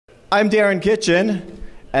I'm Darren Kitchen,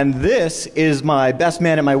 and this is my best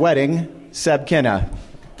man at my wedding, Seb Kinne.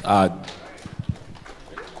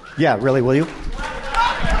 Yeah, really, will you? I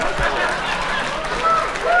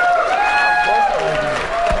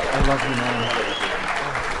love you, man.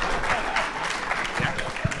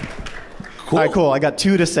 Cool. All right, cool. I got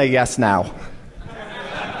 2 to say yes now.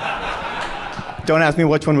 Don't ask me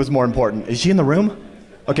which one was more important. Is she in the room?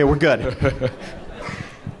 Okay, we're good.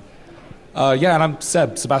 Yeah, and I'm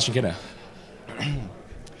Sebastian Kinne.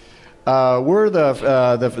 We're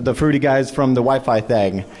the fruity guys from the Wi-Fi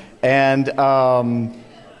thing. And,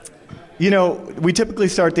 you know, we typically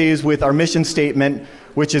start these with our mission statement,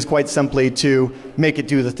 which is quite simply to make it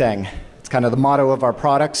do the thing. It's kind of the motto of our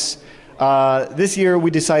products. This year we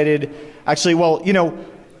decided, actually, well, you know,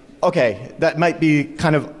 okay, that might be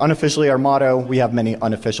kind of unofficially our motto. We have many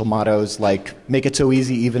unofficial mottos, like make it so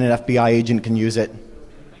easy even an FBI agent can use it.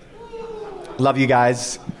 Love you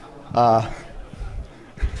guys. The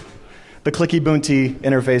clicky boonty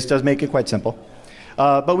interface does make it quite simple.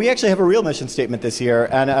 But we actually have a real mission statement this year,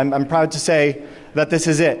 and I'm proud to say that this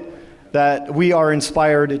is it. That we are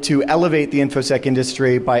inspired to elevate the InfoSec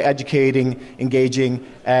industry by educating, engaging,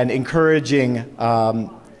 and encouraging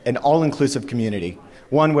an all-inclusive community.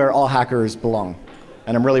 One where all hackers belong.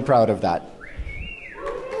 And I'm really proud of that.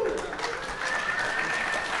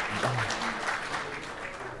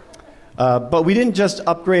 But we didn't just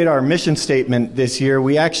upgrade our mission statement this year.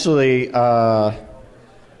 We actually, we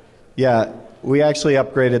actually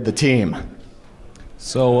upgraded the team.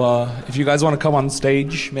 So if you guys want to come on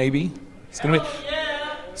stage, maybe. It's gonna be.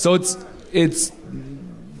 So it's.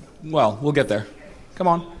 Well, we'll get there. Come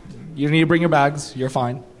on. You don't need to bring your bags. You're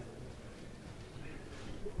fine.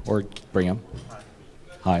 Or bring them.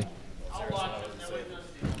 Hi.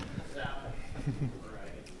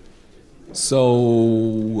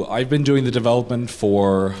 So I've been doing the development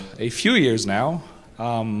for a few years now.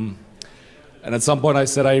 And at some point I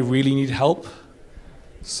said I really need help.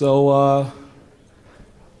 So...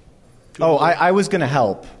 I was going to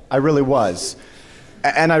help. I really was.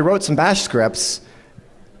 And I wrote some bash scripts.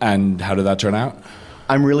 And how did that turn out?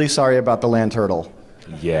 I'm really sorry about the land turtle.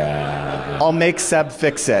 Yeah. I'll make Seb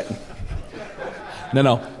fix it.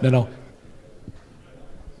 No.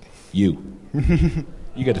 You.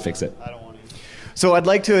 You get to fix it. I don't want to. So I'd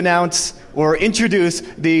like to announce or introduce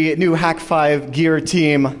the new Hak5 Gear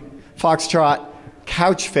team, Foxtrot,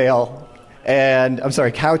 Couch Fail, and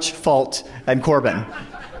Couch Fault, and Corbin.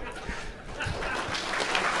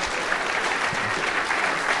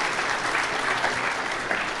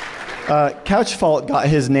 Couch Fault got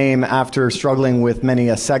his name after struggling with many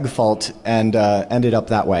a seg fault and ended up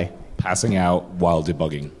that way. Passing out while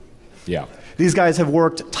debugging. Yeah. These guys have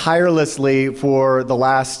worked tirelessly for the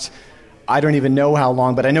last, I don't even know how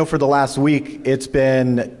long, but I know for the last week it's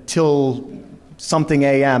been till something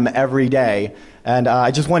a.m. every day. And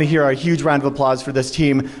I just want to hear a huge round of applause for this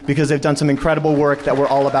team because they've done some incredible work that we're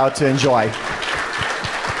all about to enjoy.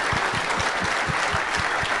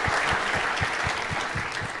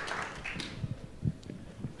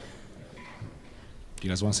 Do you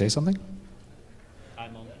guys want to say something?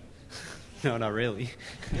 No, not really.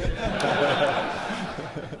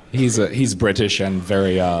 He's British and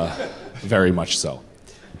very much so.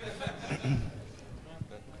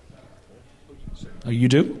 Oh, you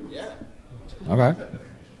do? Yeah. Okay.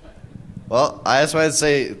 Well, I just wanted to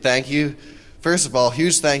say thank you. First of all,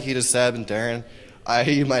 huge thank you to Seb and Darren. I owe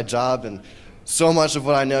you my job and so much of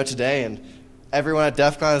what I know today. And everyone at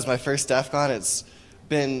DEF CON is my first DEF CON. It's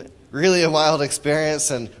been really a wild experience,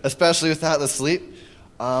 and especially without the sleep.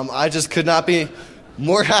 I just could not be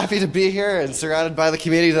more happy to be here and surrounded by the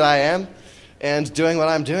community that I am and doing what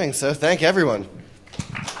I'm doing. So thank everyone.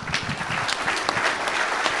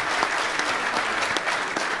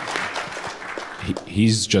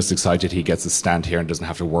 He's just excited he gets to stand here and doesn't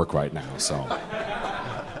have to work right now. So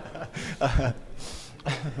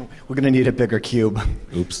we're going to need a bigger cube.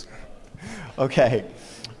 Oops. Okay.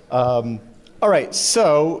 All right.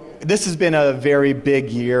 So this has been a very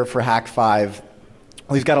big year for Hak5.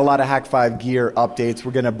 We've got a lot of Hak5 Gear updates.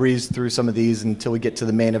 We're going to breeze through some of these until we get to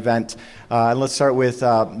the main event. And let's start with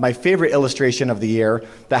my favorite illustration of the year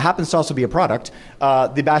that happens to also be a product,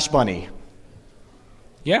 the Bash Bunny.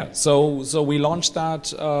 Yeah, so we launched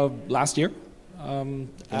that last year.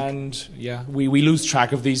 And yeah, we lose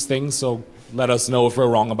track of these things, so let us know if we're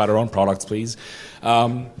wrong about our own products, please.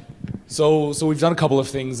 So we've done a couple of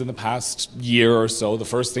things in the past year or so. The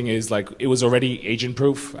first thing is, like, it was already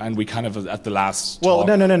agent-proof, and we kind of, at the last Well,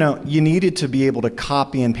 talk, no. You needed to be able to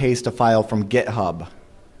copy and paste a file from GitHub.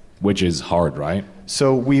 Which is hard, right?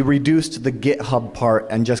 So we reduced the GitHub part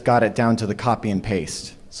and just got it down to the copy and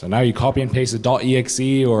paste. So now you copy and paste a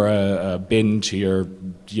 .exe or a bin to your,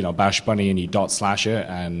 Bash Bunny, and you // it,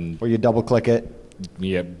 and or you double click it.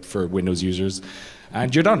 Yeah, for Windows users,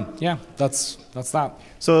 and you're done. Yeah, that's that.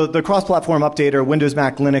 So the cross-platform updater, Windows,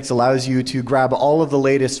 Mac, Linux, allows you to grab all of the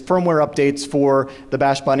latest firmware updates for the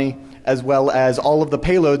Bash Bunny, as well as all of the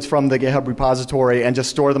payloads from the GitHub repository, and just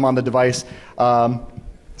store them on the device.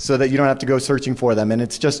 So that you don't have to go searching for them. And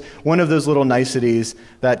it's just one of those little niceties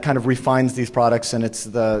that kind of refines these products, and it's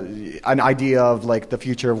an idea of like the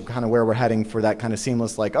future, kind of where we're heading for that kind of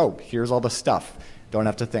seamless, like, oh, here's all the stuff. Don't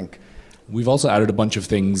have to think. We've also added a bunch of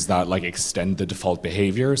things that like extend the default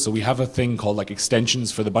behavior. So we have a thing called like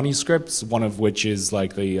extensions for the Bunny scripts, one of which is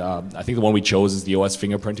like I think the one we chose is the OS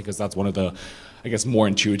fingerprinting, because that's one of the, I guess, more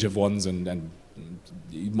intuitive ones and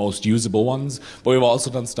most usable ones. But we've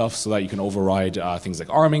also done stuff so that you can override things like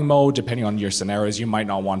arming mode. Depending on your scenarios, you might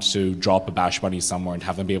not want to drop a Bash Bunny somewhere and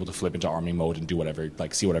have them be able to flip into arming mode and do whatever,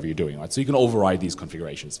 like see whatever you're doing. Right? So you can override these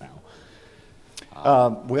configurations now.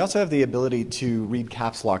 We also have the ability to read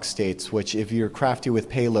caps lock states, which if you're crafty with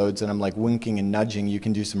payloads and I'm like winking and nudging, you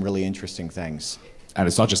can do some really interesting things. And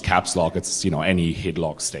it's not just caps lock, it's any hid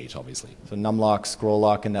lock state, obviously. So numlock, scroll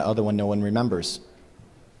lock, and the other one no one remembers.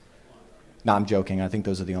 No, I'm joking. I think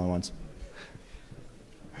those are the only ones.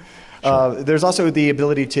 Sure. There's also the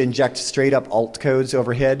ability to inject straight up alt codes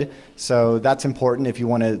overhead. So that's important if you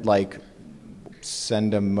want to like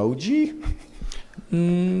send emoji.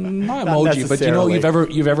 Not emoji, but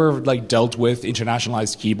you've ever like dealt with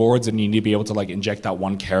internationalized keyboards and you need to be able to like inject that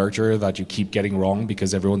one character that you keep getting wrong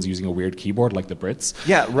because everyone's using a weird keyboard like the Brits.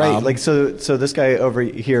 Yeah, right. So this guy over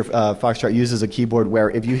here, Foxtrot, uses a keyboard where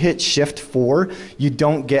if you hit Shift 4, you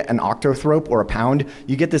don't get an octothorpe or a pound.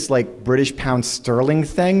 You get this like British pound sterling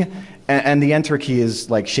thing, and the enter key is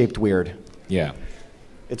like shaped weird. Yeah,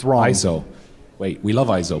 it's wrong. ISO. Wait, we love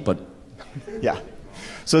ISO, but yeah.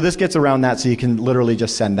 So this gets around that, so you can literally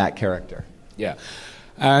just send that character. Yeah.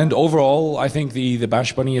 And overall, I think the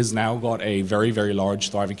Bash Bunny has now got a very, very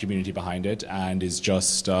large, thriving community behind it and is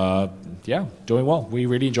just, doing well. We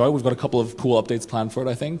really enjoy it. We've got a couple of cool updates planned for it,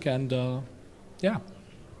 I think, and yeah.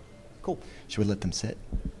 Cool. Should we let them sit?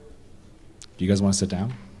 Do you guys want to sit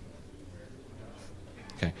down?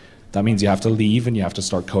 Okay. That means you have to leave and you have to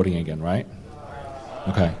start coding again, right?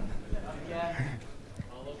 Okay.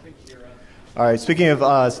 All right, speaking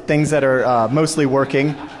of things that are mostly working,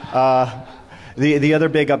 the other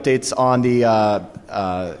big updates on the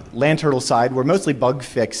land turtle side were mostly bug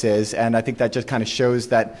fixes, and I think that just kind of shows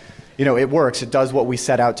that it works. It does what we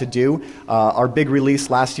set out to do. Our big release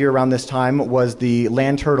last year around this time was the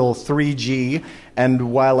Land Turtle 3G,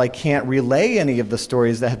 and while I can't relay any of the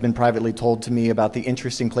stories that have been privately told to me about the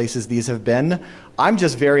interesting places these have been, I'm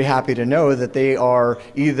just very happy to know that they are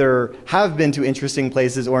either have been to interesting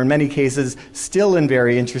places or in many cases still in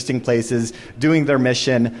very interesting places doing their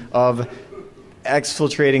mission of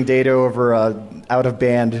exfiltrating data over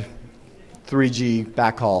out-of-band 3G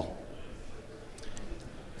backhaul.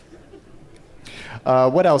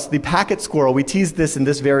 What else? The packet squirrel. We teased this in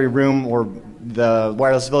this very room, or the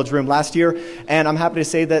Wireless Village room last year, and I'm happy to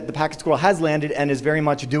say that the packet squirrel has landed and is very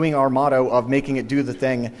much doing our motto of making it do the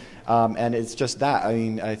thing, and it's just that. I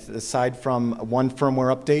mean, aside from one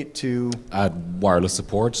firmware update to add wireless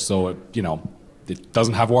support, so it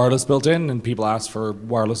doesn't have wireless built in, and people ask for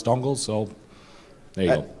wireless dongles, so there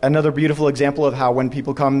you go. Another beautiful example of how when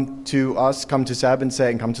people come to us, come to Seb and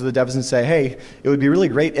come to the devs and say, hey, it would be really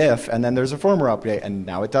great if, and then there's a firmware update, and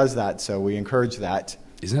now it does that, so we encourage that.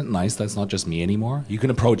 Isn't it nice that's not just me anymore? You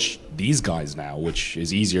can approach these guys now, which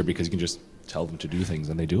is easier because you can just tell them to do things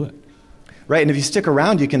and they do it. Right, and if you stick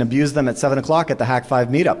around, you can abuse them at 7 o'clock at the Hak5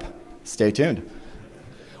 meetup. Stay tuned.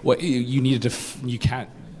 Well, you needed to, you can't,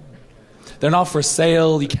 they're not for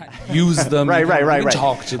sale, you can't use them. Right. You can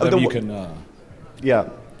talk to them, you can... Yeah,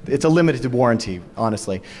 it's a limited warranty,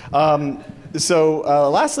 honestly. Lastly,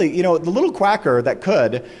 the little quacker that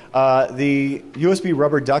could, the USB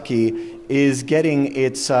rubber ducky is getting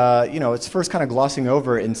its first kind of glossing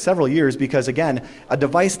over in several years because, again, a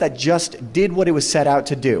device that just did what it was set out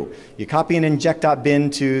to do. You copy an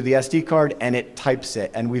inject.bin to the SD card and it types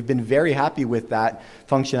it, and we've been very happy with that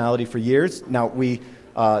functionality for years. Now, we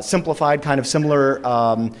simplified kind of similar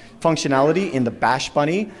functionality in the Bash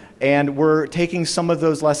Bunny, and we're taking some of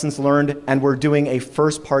those lessons learned and we're doing a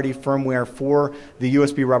first-party firmware for the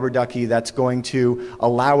USB rubber ducky that's going to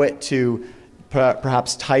allow it to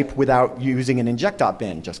perhaps type without using an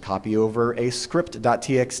inject.bin. Just copy over a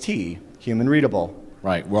script.txt, human readable.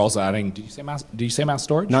 Right. We're also adding, did you say mass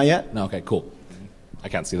storage? Not yet. No, okay, cool. I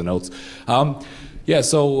can't see the notes. Yeah,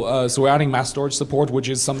 so we're adding mass storage support, which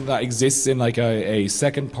is something that exists in like a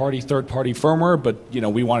second-party, third-party firmware. But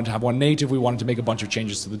we wanted to have one native. We wanted to make a bunch of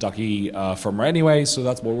changes to the Ducky firmware anyway. So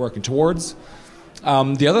that's what we're working towards.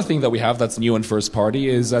 The other thing that we have that's new and first-party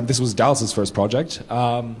is this was Dallas's first project,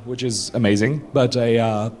 which is amazing. But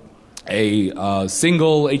a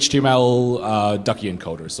single HTML Ducky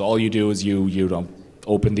encoder. So all you do is you don't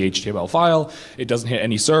open the HTML file. It doesn't hit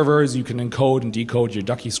any servers. You can encode and decode your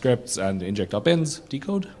Ducky scripts and inject up bins.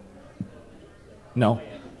 Decode? No,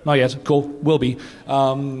 not yet. Cool, will be.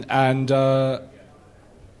 Sorry.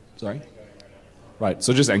 Right,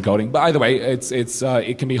 so just encoding. But either way,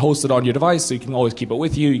 it can be hosted on your device, so you can always keep it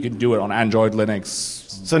with you. You can do it on Android,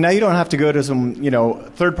 Linux. So now you don't have to go to some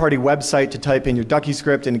third-party website to type in your Ducky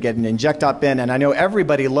script and get an inject up bin. And I know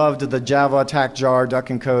everybody loved the Java tac jar duck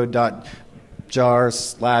encode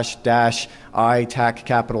jar/-I tac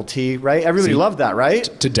capital T, right? Everybody loved that, right?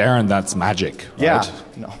 To Darren, that's magic. Right? Yeah.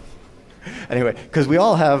 No. Anyway, because we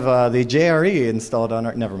all have the JRE installed on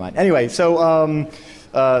our. Never mind. Anyway, so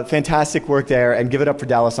fantastic work there, and give it up for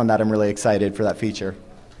Dallas on that. I'm really excited for that feature.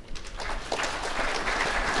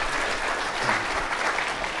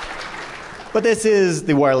 But this is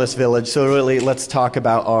the wireless village, so really let's talk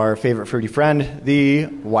about our favorite fruity friend, the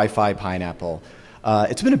Wi-Fi Pineapple.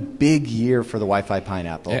 It's been a big year for the Wi-Fi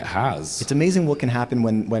Pineapple. It has. It's amazing what can happen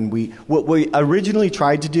when what we originally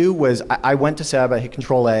tried to do was I went to Seb, I hit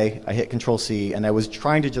Control A, I hit Control C, and I was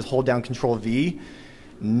trying to just hold down Control V.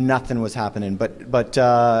 Nothing was happening. But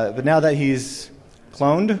now that he's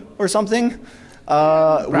cloned or something,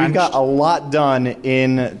 we've got a lot done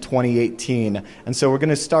in 2018. And so we're going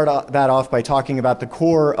to start that off by talking about the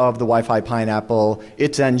core of the Wi-Fi Pineapple,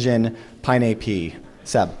 its engine, PineAP.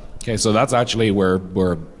 Seb. Okay, so that's actually where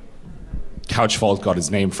Couch5 got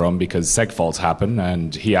his name from, because seg faults happen,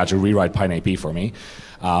 and he had to rewrite PineAP for me.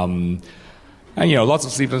 And lots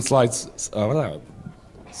of sleepless nights.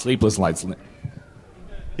 Sleepless nights.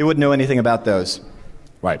 You wouldn't know anything about those.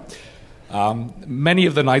 Right. Many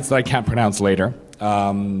of the nights that I can't pronounce later.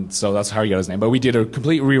 So that's how he got his name. But we did a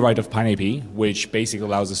complete rewrite of PineAP, which basically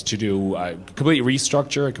allows us to do a complete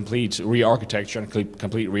restructure, a complete re-architecture, and a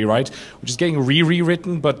complete rewrite, which is getting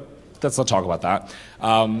rewritten, but let's not talk about that.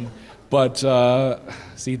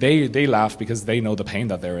 See, they laugh because they know the pain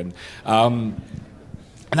that they're in.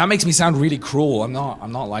 And that makes me sound really cruel. I'm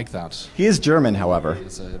not like that. He is German, however.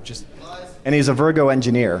 And he's a Virgo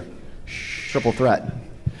engineer. Triple threat.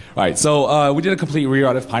 Right, so we did a complete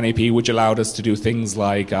rewrite of PineAP, which allowed us to do things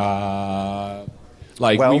like for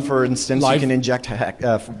instance, you can inject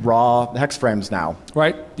raw hex frames now.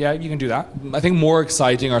 Right, yeah, you can do that. I think more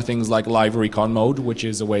exciting are things like live recon mode, which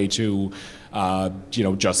is a way to,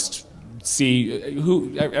 just see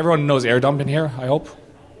who. Everyone knows air dump in here, I hope.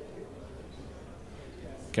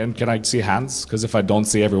 Can I see hands? Because if I don't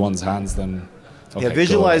see everyone's hands, then okay, yeah,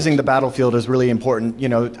 visualizing the battlefield is really important.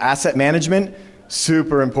 Asset management.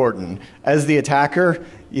 Super important. As the attacker,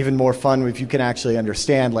 even more fun if you can actually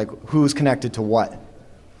understand who's connected to what.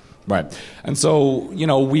 Right. And so,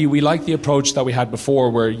 we like the approach that we had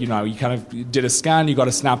before where, you kind of did a scan, you got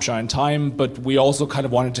a snapshot in time, but we also kind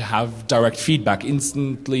of wanted to have direct feedback,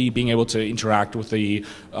 instantly being able to interact with the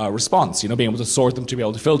response, being able to sort them, to be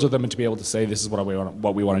able to filter them, and to be able to say this is what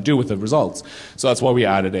we want to do with the results. So that's why we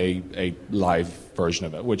added a live version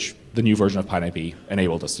of it, which the new version of PineAP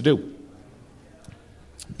enabled us to do.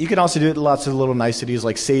 You can also do lots of little niceties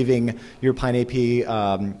like saving your PineAP,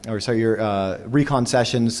 your recon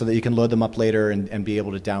sessions so that you can load them up later and be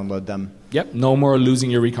able to download them. Yep, no more losing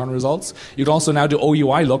your recon results. You can also now do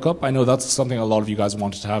OUI lookup. I know that's something a lot of you guys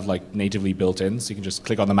wanted to have natively built in, so you can just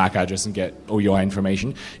click on the MAC address and get OUI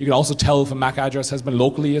information. You can also tell if a MAC address has been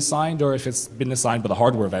locally assigned or if it's been assigned by the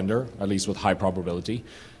hardware vendor, at least with high probability.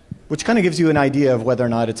 Which kind of gives you an idea of whether or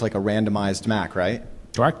not it's like a randomized MAC, right?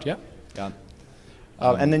 Correct, yeah. Yeah.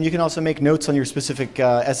 And then you can also make notes on your specific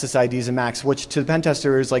SSIDs and MACs, which to the pen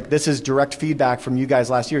tester is this is direct feedback from you guys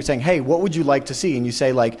last year saying, hey, what would you like to see? And you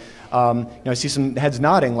say I see some heads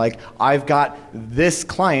nodding, I've got this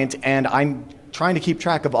client and I'm trying to keep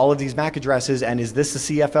track of all of these MAC addresses, and is this the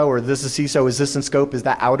CFO or is this the CISO? Is this in scope? Is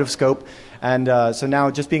that out of scope? And so now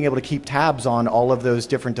just being able to keep tabs on all of those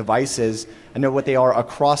different devices and know what they are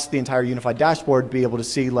across the entire unified dashboard, be able to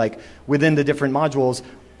see within the different modules,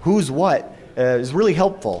 who's what, is really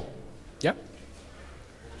helpful. Yep.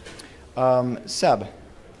 Seb.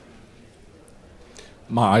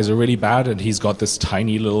 My eyes are really bad, and he's got this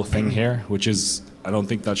tiny little thing here, which is, I don't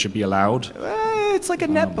think that should be allowed. It's like a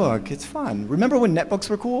netbook. It's fun. Remember when netbooks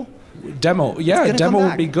were cool? Demo. Yeah, demo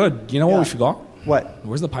would be good. You know what we forgot? What?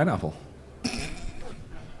 Where's the pineapple?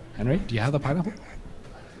 Henry, do you have the pineapple?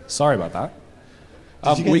 Sorry about that.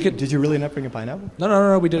 Did you really not bring a pineapple?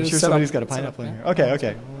 No. We did. I'm sure somebody's got a pineapple in here.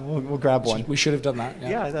 Okay. We'll grab one. We should have done that.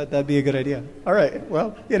 Yeah, that'd be a good idea. All right.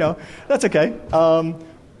 Well, that's okay.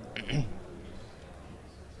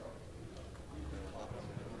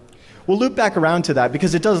 We'll loop back around to that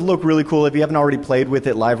because it does look really cool. If you haven't already played with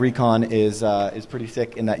it, Live Recon is pretty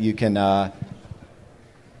sick in that you can. Oh,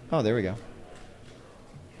 there we go.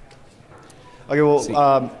 Okay. Well.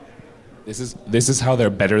 See, this is how they're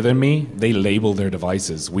better than me. They label their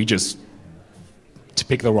devices. We just to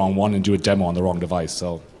pick the wrong one and do a demo on the wrong device.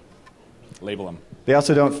 So label them. They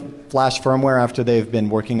also don't flash firmware after they've been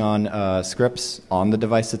working on scripts on the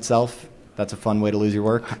device itself. That's a fun way to lose your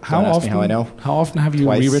work. Don't ask me how I know. How often have you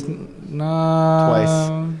rewritten?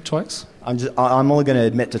 Twice. I'm only going to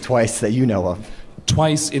admit to twice that you know of.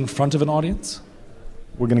 Twice in front of an audience?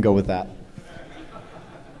 We're going to go with that.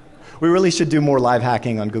 We really should do more live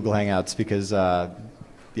hacking on Google Hangouts because,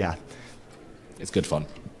 it's good fun.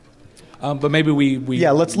 But maybe we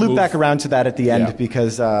let's loop back around to that at the end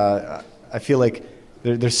because I feel like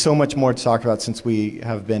there's so much more to talk about since we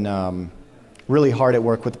have been really hard at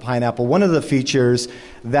work with the Pineapple. One of the features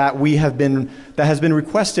that has been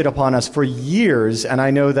requested upon us for years, and I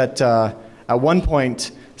know that at one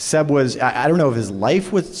point Seb was, I don't know if his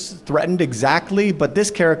life was threatened exactly, but this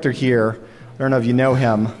character here, I don't know if you know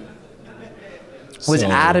him, was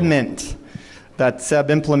adamant that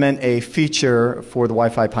Seb implement a feature for the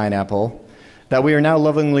Wi-Fi Pineapple that we are now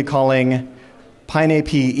lovingly calling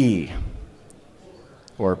PineAPE,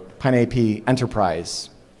 or PineAPE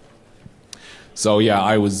Enterprise. So yeah,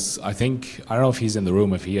 I don't know if he's in the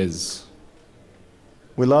room. If he is,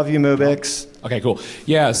 we love you, Mubix. Okay, cool.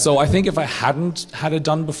 Yeah, so I think if I hadn't had it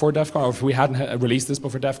done before DEF CON, or if we hadn't released this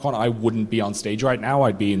before DEF CON, I wouldn't be on stage right now.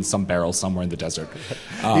 I'd be in some barrel somewhere in the desert.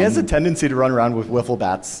 He has a tendency to run around with wiffle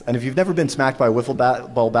bats, and if you've never been smacked by a wiffle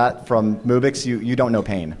ball bat from Mubix, you don't know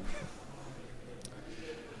pain.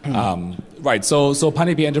 Right, so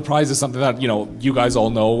PineAPE Enterprise is something that you guys all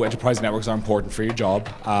know. Enterprise networks are important for your job,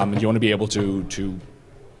 and you want to be able to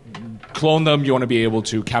clone them. You want to be able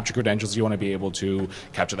to capture credentials. You want to be able to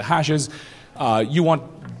capture the hashes. You want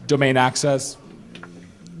domain access.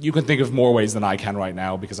 You can think of more ways than I can right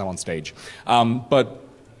now because I'm on stage. But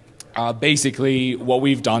basically, what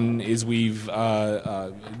we've done is we've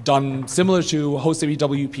done similar to HostAV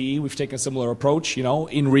WPA. We've taken a similar approach.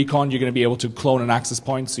 In Recon, you're going to be able to clone an access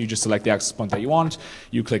point. So you just select the access point that you want.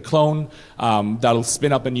 You click clone. That'll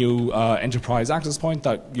spin up a new enterprise access point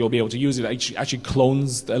that you'll be able to use. It actually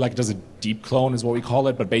clones, like it does a deep clone is what we call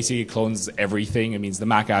it, but basically it clones everything. It means the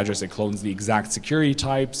MAC address. It clones the exact security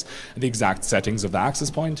types, the exact settings of the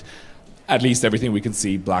access point. At least everything we can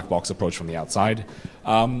see, black box approach from the outside.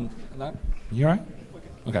 You all right?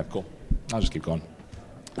 Okay, cool. I'll just keep going.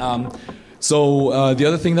 So the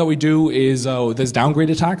other thing that we do is there's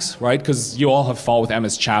downgrade attacks, right? Because you all have fought with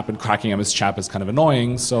MS Chap, and cracking MS Chap is kind of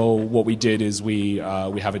annoying. So what we did is we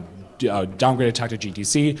have a downgrade attack to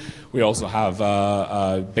GTC. We also have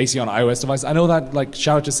basically on iOS devices. I know that,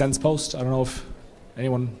 shout out to SensePost. I don't know if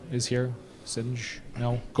anyone is here. Singe?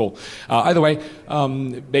 No? Cool. Either way,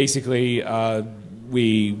 basically I'm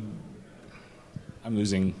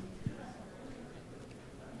losing.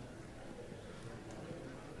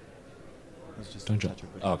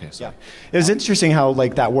 Okay, sorry. Yeah. It was interesting how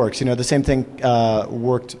that works. The same thing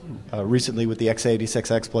worked recently with the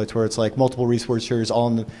x86 exploits, where it's multiple researchers all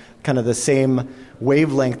in kind of the same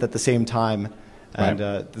wavelength at the same time, and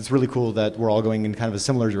it's really cool that we're all going in kind of a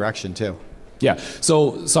similar direction too. Yeah.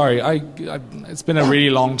 So sorry, it's been a really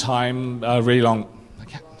long time.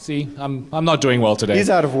 See, I'm not doing well today. He's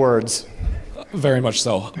out of words. Very much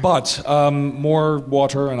so. But more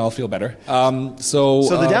water and I'll feel better. So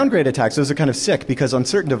the downgrade attacks, those are kind of sick because on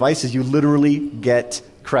certain devices you literally get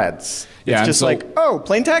creds. It's just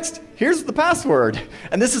plain text, here's the password.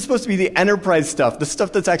 And this is supposed to be the enterprise stuff, the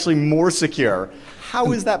stuff that's actually more secure.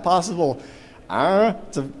 How is that possible?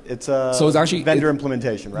 It's actually vendor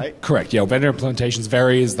implementation, right? Correct, yeah. Vendor implementations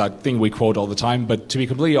vary is that thing we quote all the time. But to be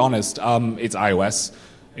completely honest, it's iOS.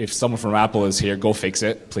 If someone from Apple is here, go fix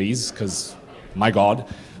it, please, because my God.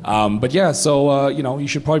 But yeah, so you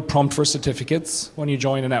should probably prompt for certificates when you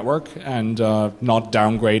join a network and not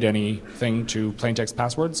downgrade anything to plain text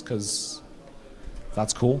passwords, because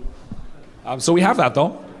that's cool. So we have that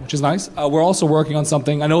though, which is nice. We're also working on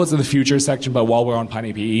something. I know it's in the future section, but while we're on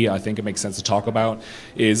PineAPE, I think it makes sense to talk about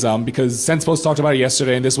is because SensePost talked about it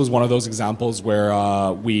yesterday, and this was one of those examples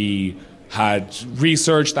where we had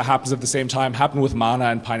research that happens at the same time, happened with Mana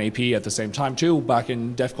and PineAPE at the same time too, back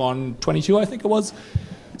in DEF CON 22, I think it was.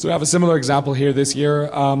 So we have a similar example here this year.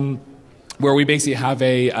 where we basically have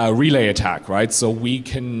a relay attack, right? So we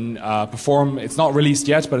can perform, it's not released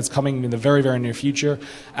yet, but it's coming in the very, very near future,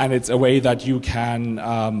 and it's a way that you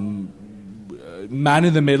can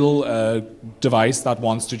man-in-the-middle device that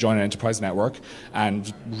wants to join an enterprise network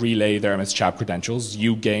and relay their MS Chat credentials.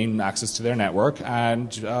 You gain access to their network,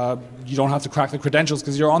 and you don't have to crack the credentials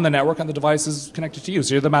because you're on the network and the device is connected to you,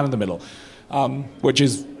 so you're the man in the middle, which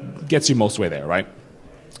gets you most way there, right?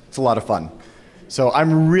 It's a lot of fun. So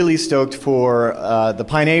I'm really stoked for the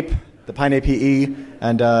Pineape, the Pineape PE,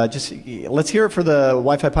 and just let's hear it for the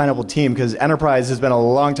Wi-Fi Pineapple team, because Enterprise has been a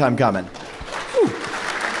long time coming. Whew.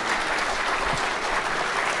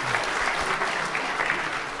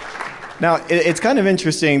 Now, it's kind of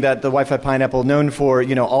interesting that the Wi-Fi Pineapple, known for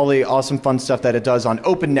all the awesome fun stuff that it does on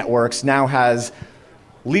open networks, now has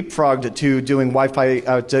leapfrogged to doing doing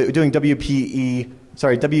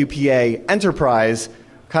WPA Enterprise.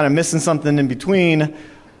 Kind of missing something in between.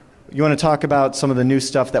 You want to talk about some of the new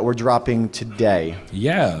stuff that we're dropping today?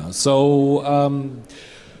 Yeah. So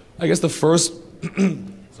I guess the first.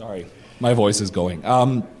 Sorry, my voice is going.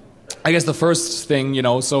 I guess the first thing,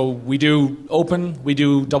 so we do open, we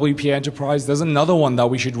do WPA Enterprise. There's another one that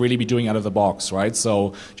we should really be doing out of the box, right?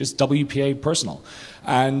 So just WPA Personal.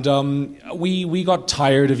 And we got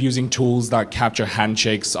tired of using tools that capture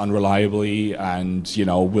handshakes unreliably and,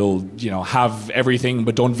 will, have everything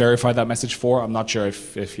but don't verify that message for. I'm not sure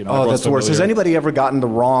if Oh, that's the worst. Has anybody ever gotten the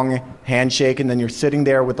wrong handshake and then you're sitting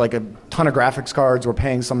there with like a ton of graphics cards or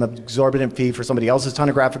paying some exorbitant fee for somebody else's ton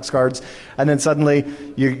of graphics cards, and then suddenly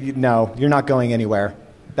you're not going anywhere.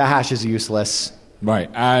 The hash is useless.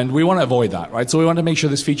 Right, and we want to avoid that, right? So we want to make sure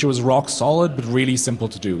this feature was rock solid, but really simple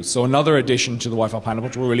to do. So another addition to the Wi-Fi Pineapple,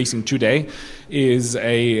 which we're releasing today, is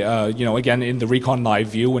again, in the Recon Live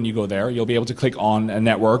view, when you go there, you'll be able to click on a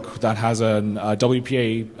network that has an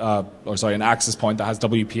an access point that has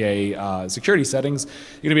WPA security settings.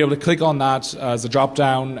 You're going to be able to click on that as a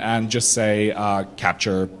drop-down and just say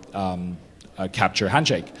capture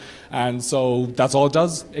handshake. And so that's all it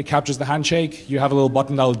does. It captures the handshake. You have a little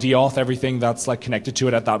button that'll de-auth everything that's like connected to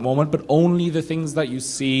it at that moment, but only the things that you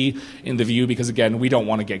see in the view, because again, we don't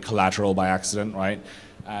want to get collateral by accident, right?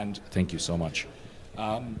 And thank you so much.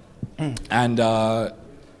 Then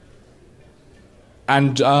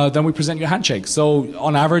we present your handshake. So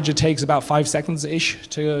on average, it takes about 5 seconds-ish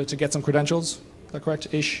to get some credentials. Is that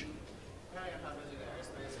correct-ish?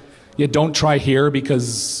 Yeah, don't try here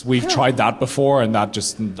because we've tried that before and that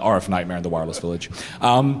just RF nightmare in the wireless village.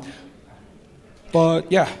 But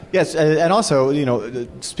yeah. Yes, and also,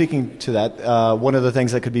 speaking to that, one of the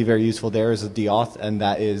things that could be very useful there is a de-auth, and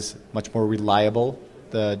that is much more reliable,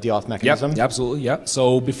 the de-auth mechanism. Yep, absolutely, yeah.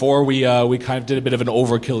 So before we kind of did a bit of an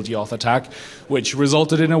overkill de-auth attack, which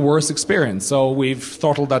resulted in a worse experience. So we've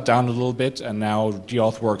throttled that down a little bit, and now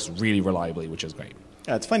de-auth works really reliably, which is great.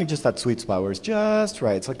 Yeah, it's finding just that sweet spot where it's just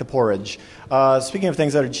right. It's like the porridge. Speaking of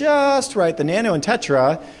things that are just right, the Nano and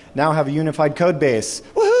Tetra now have a unified code base.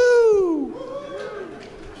 Woohoo!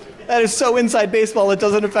 That is so inside baseball, it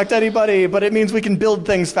doesn't affect anybody, but it means we can build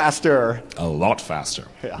things faster. A lot faster.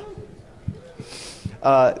 Yeah.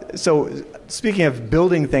 So speaking of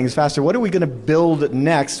building things faster, what are we going to build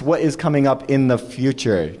next? What is coming up in the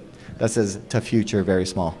future? That says to future, very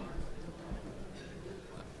small.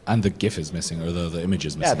 And the GIF is missing, or the image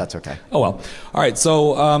is missing. Yeah, that's okay. Oh well. All right.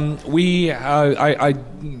 So I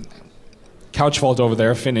Couchfault over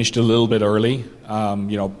there finished a little bit early,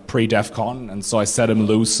 pre-DEF CON, and so I set him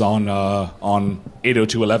loose on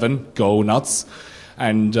 802.11, go nuts,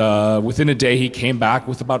 and within a day he came back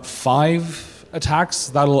with about 5 attacks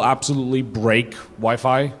that'll absolutely break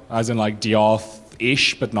Wi-Fi, as in like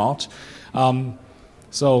de-auth-ish, but not.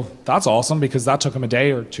 So that's awesome because that took him a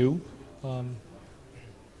day or two.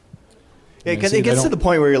 Yeah, because it gets to the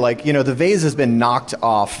point where you're like, the vase has been knocked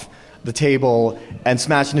off the table and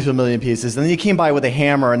smashed into a million pieces, and then you came by with a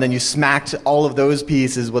hammer, and then you smacked all of those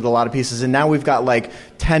pieces with a lot of pieces, and now we've got like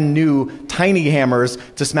 10 new tiny hammers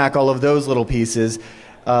to smack all of those little pieces.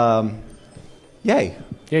 Yay.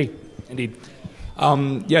 Yay, indeed.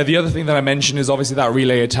 The other thing that I mentioned is obviously that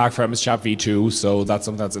relay attack for MS Chat v2, so that's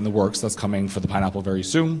something that's in the works, that's coming for the Pineapple very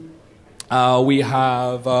soon. We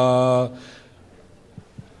have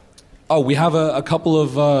a couple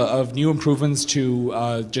of new improvements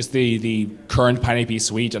to just the current Pineapple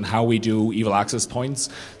suite and how we do evil access points.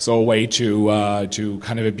 So a way to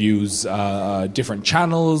kind of abuse different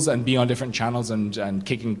channels and be on different channels and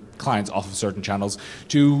kicking clients off of certain channels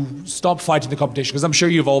to stop fighting the competition. Because I'm sure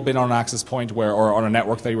you've all been on an access point or on a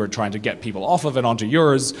network that you were trying to get people off of and onto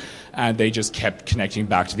yours, and they just kept connecting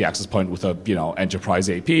back to the access point with a enterprise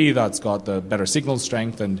AP that's got the better signal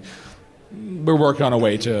strength, and we're working on a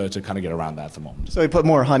way to kind of get around that at the moment. So we put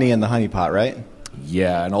more honey in the honey pot, right?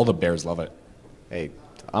 Yeah, and all the bears love it. Hey,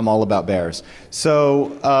 I'm all about bears. So,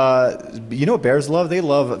 you know what bears love? They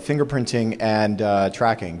love fingerprinting and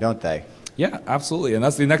tracking, don't they? Yeah, absolutely. And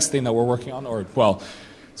that's the next thing that we're working on, or, well,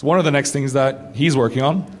 it's one of the next things that he's working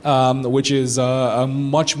on, which is a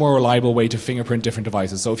much more reliable way to fingerprint different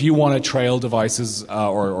devices. So if you want to trail devices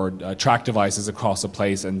or track devices across a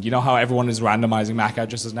place, and you know how everyone is randomizing MAC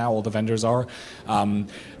addresses now, all the vendors are,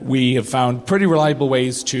 we have found pretty reliable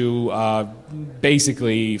ways to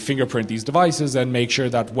basically fingerprint these devices and make sure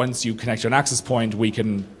that once you connect to an access point, we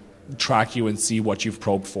can track you and see what you've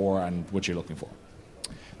probed for and what you're looking for.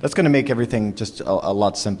 That's going to make everything just a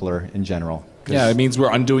lot simpler in general. Yeah, it means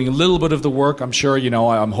we're undoing a little bit of the work. I'm sure, you know,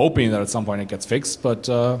 I'm hoping that at some point it gets fixed, but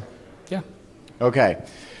yeah. Okay.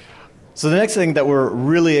 So the next thing that we're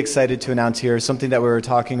really excited to announce here is something that we were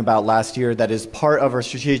talking about last year that is part of our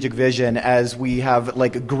strategic vision as we have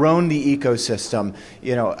like grown the ecosystem.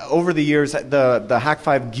 You know, over the years, the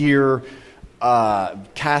Hak5 Gear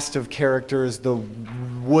cast of characters, the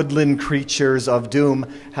woodland creatures of Doom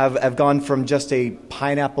have gone from just a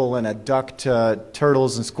pineapple and a duck to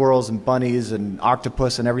turtles and squirrels and bunnies and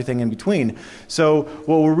octopus and everything in between. So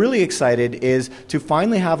what we're really excited is to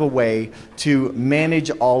finally have a way to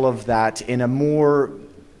manage all of that in a more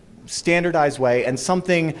standardized way and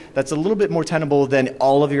something that's a little bit more tenable than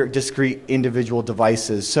all of your discrete individual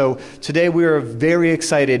devices. So today we are very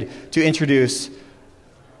excited to introduce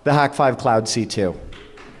the Hak5 Cloud C2.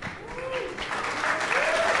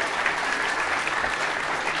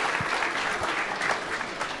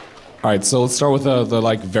 All right, so let's start with the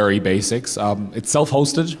like very basics. It's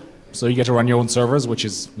self-hosted, so you get to run your own servers, which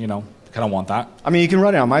is, you know, kind of want that. I mean, you can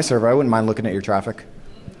run it on my server. I wouldn't mind looking at your traffic.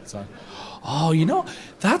 So, oh, you know,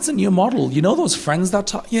 that's a new model. You know those friends that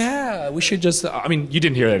talk? Yeah, we should just. I mean, you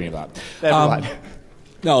didn't hear any of that. Never mind.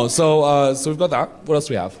 No, so we've got that. What else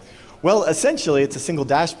do we have? Well, essentially, it's a single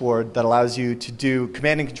dashboard that allows you to do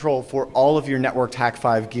command and control for all of your networked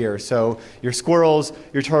Hak5 gear. So your squirrels,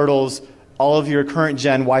 your turtles, all of your current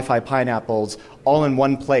gen Wi-Fi Pineapples, all in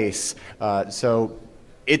one place. So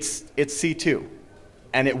it's C2,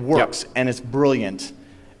 and it works, and it's brilliant.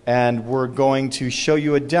 And we're going to show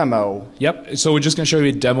you a demo. Yep, so we're just going to show you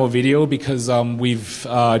a demo video because we've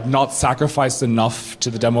not sacrificed enough to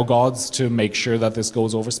the demo gods to make sure that this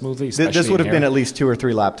goes over smoothly. This would have been at least 2 or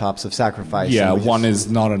 3 laptops of sacrifice. Yeah, one is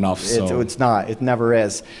not enough. So. It's not. It never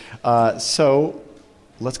is. So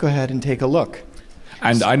let's go ahead and take a look.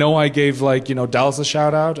 And I know I gave, like, you know, Dallas a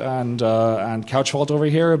shout out and Couchfault over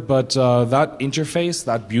here, but that interface,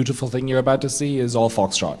 that beautiful thing you're about to see, is all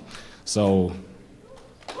Foxtrot. So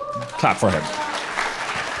clap for him.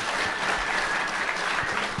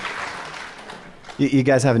 You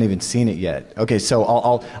guys haven't even seen it yet. Okay, so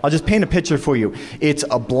I'll just paint a picture for you. It's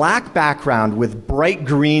a black background with bright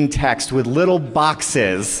green text with little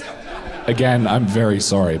boxes. Again, I'm very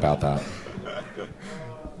sorry about that.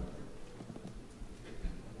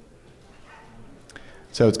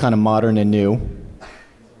 So it's kind of modern and new.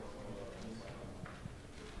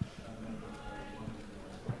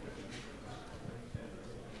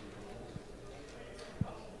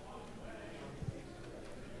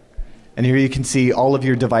 And here you can see all of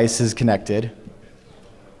your devices connected.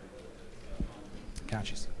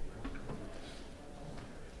 Couches.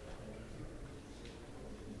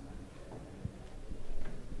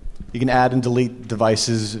 You can add and delete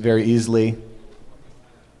devices very easily.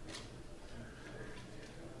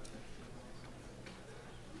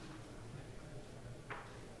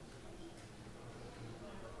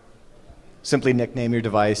 Simply nickname your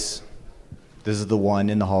device. This is the one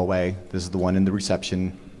in the hallway. This is the one in the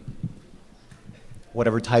reception.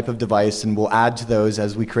 Whatever type of device, and we'll add to those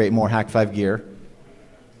as we create more Hak5 gear.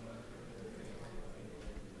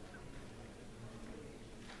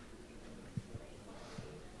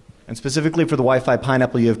 And specifically for the Wi-Fi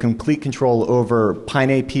Pineapple, you have complete control over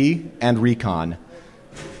PineAP and Recon.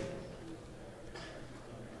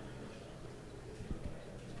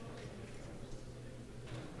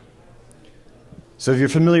 So if you're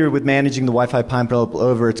familiar with managing the Wi-Fi Pineapple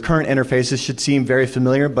over its current interfaces, should seem very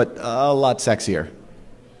familiar, but a lot sexier.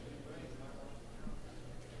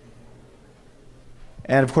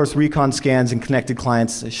 And of course, Recon scans and connected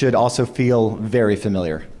clients should also feel very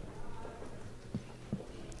familiar.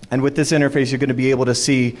 And with this interface, you're going to be able to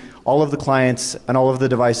see all of the clients and all of the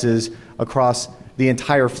devices across the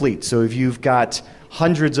entire fleet. So if you've got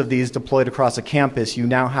hundreds of these deployed across a campus, you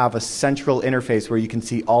now have a central interface where you can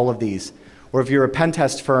see all of these. Or if you're a pen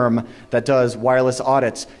test firm that does wireless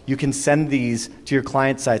audits, you can send these to your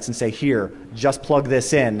client sites and say, here, just plug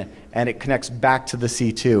this in, and it connects back to the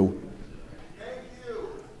C2.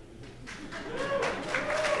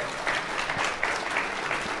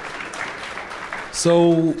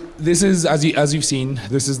 So this is, as you've seen,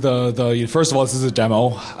 this is the first of all, this is a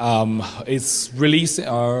demo. It's released.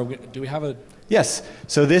 Do we have a? Yes.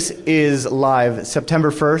 So this is live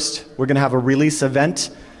September 1st. We're going to have a release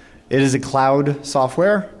event. It is a cloud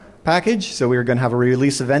software package, so we're going to have a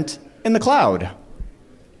release event in the cloud.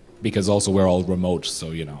 Because also we're all remote,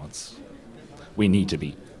 so we need to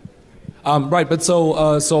be. Right, but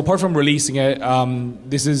so apart from releasing it,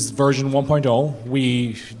 this is version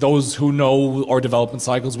 1.0. Those who know our development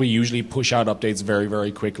cycles, we usually push out updates very,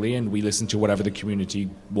 very quickly, and we listen to whatever the community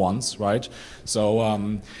wants, right?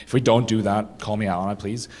 So if we don't do that, call me out on it,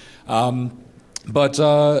 please. But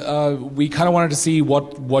we kind of wanted to see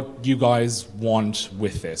what you guys want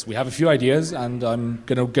with this. We have a few ideas, and I'm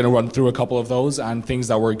gonna run through a couple of those and things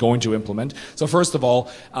that we're going to implement. So first of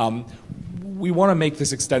all, we want to make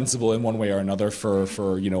this extensible in one way or another for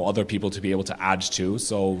other people to be able to add to.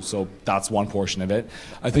 So that's one portion of it.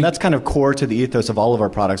 I think that's kind of core to the ethos of all of our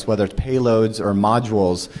products, whether it's payloads or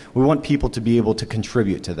modules. We want people to be able to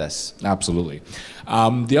contribute to this. Absolutely.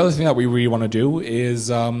 The other thing that we really want to do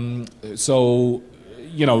is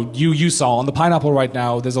you saw on the Pineapple right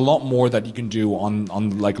now, there's a lot more that you can do on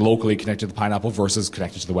like locally connected to the Pineapple versus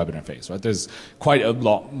connected to the web interface, right? There's quite a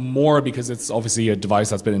lot more because it's obviously a device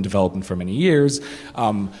that's been in development for many years.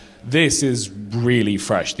 This is really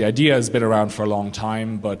fresh. The idea has been around for a long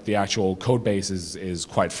time, but the actual code base is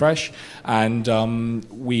quite fresh. And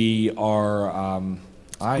we are...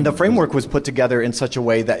 the framework was put together in such a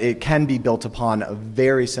way that it can be built upon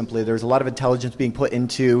very simply. There's a lot of intelligence being put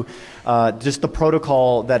into just the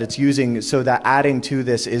protocol that it's using, so that adding to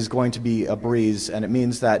this is going to be a breeze. And it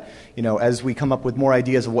means that, as we come up with more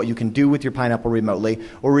ideas of what you can do with your Pineapple remotely,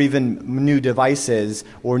 or even new devices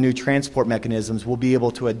or new transport mechanisms, we'll be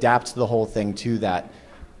able to adapt the whole thing to that.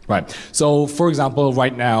 Right. So, for example,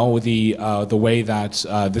 right now, the way that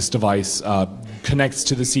this device connects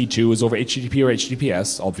to the C2 is over HTTP or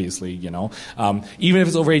HTTPS, obviously, Even if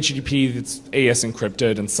it's over HTTP, it's AS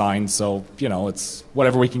encrypted and signed, so, it's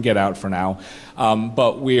whatever we can get out for now.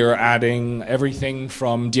 But we're adding everything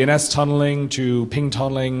from DNS tunneling to ping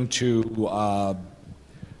tunneling to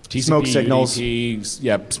TCP, smoke signals.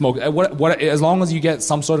 UDP, smoke. As long as you get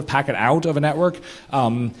some sort of packet out of a network,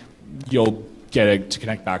 you'll get it to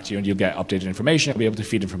connect back to you, and you'll get updated information. You'll be able to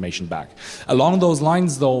feed information back. Along those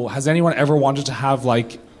lines, though, has anyone ever wanted to have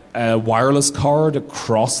like a wireless card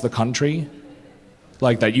across the country,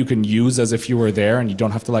 like that you can use as if you were there, and you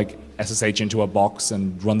don't have to like SSH into a box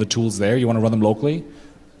and run the tools there? You want to run them locally?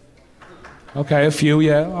 Okay, a few,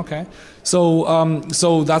 yeah, okay.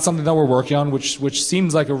 So that's something that we're working on, which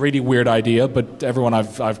seems like a really weird idea, but everyone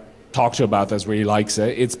I've talked to about this really likes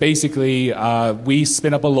it. It's basically we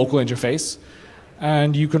spin up a local interface,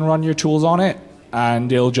 and you can run your tools on it,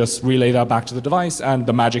 and it'll just relay that back to the device, and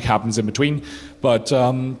the magic happens in between. But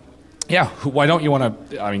why don't you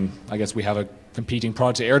want to? I guess we have a competing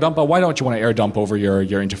product to air dump, but why don't you want to air dump over your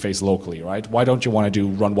interface locally, right? Why don't you want to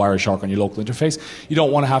run Wireshark on your local interface? You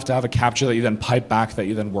don't want to have a capture that you then pipe back that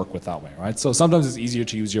you then work with that way, right? So sometimes it's easier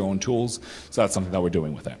to use your own tools. So that's something that we're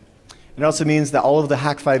doing with it. It also means that all of the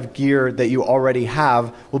Hak5 gear that you already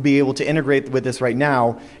have will be able to integrate with this right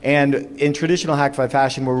now. And in traditional Hak5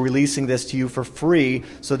 fashion, we're releasing this to you for free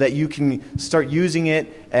so that you can start using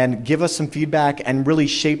it and give us some feedback and really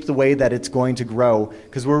shape the way that it's going to grow.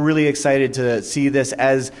 Because we're really excited to see this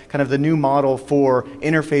as kind of the new model for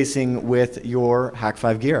interfacing with your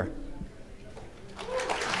Hak5 gear.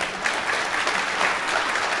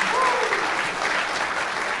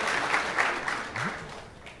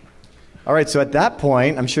 All right, so at that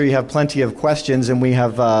point, I'm sure you have plenty of questions, and we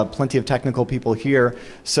have plenty of technical people here.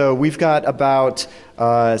 So we've got about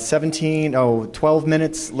 12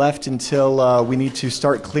 minutes left until we need to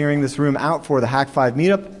start clearing this room out for the Hak5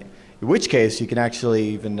 meetup, in which case you can actually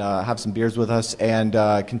even have some beers with us and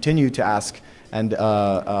continue to ask and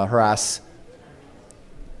harass.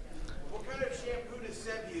 What kind of shampoo does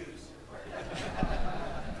Seb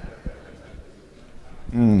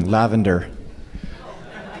use? Lavender.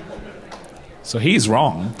 So he's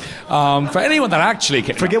wrong. For anyone that actually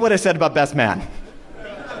can... Forget what I said about best man.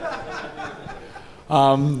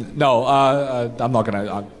 I'm not going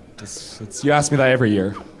to... You ask me that every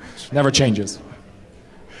year. It never changes.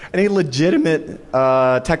 Any legitimate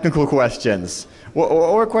technical questions?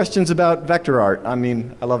 Or questions about vector art? I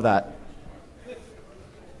love that.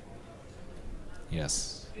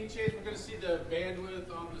 Yes. Any chance we're going to see the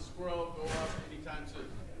bandwidth on the Squirrel go up anytime soon?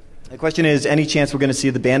 The question is, any chance we're going to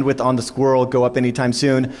see the bandwidth on the Squirrel go up anytime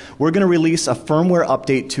soon? We're going to release a firmware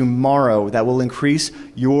update tomorrow that will increase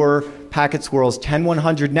your Packet Squirrel's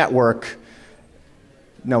 10100 network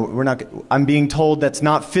No, we're not. I'm being told that's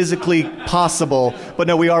not physically possible, but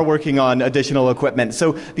no, we are working on additional equipment.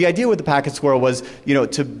 So the idea with the Packet Squirrel was,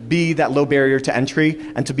 to be that low barrier to entry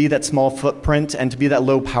and to be that small footprint and to be that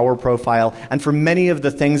low power profile. And for many of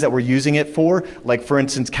the things that we're using it for, like for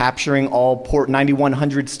instance, capturing all port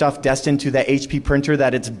 9100 stuff destined to that HP printer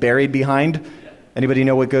that it's buried behind. Anybody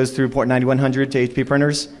know what goes through port 9100 to HP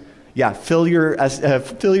printers? Yeah, fill your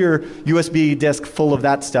USB disk full of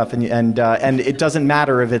that stuff, and it doesn't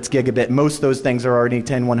matter if it's gigabit. Most of those things are already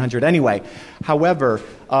 10100 anyway. However,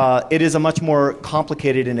 it is a much more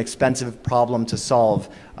complicated and expensive problem to solve,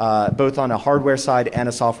 both on a hardware side and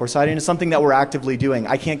a software side, and it's something that we're actively doing.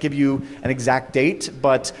 I can't give you an exact date,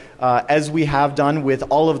 but as we have done with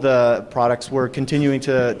all of the products, we're continuing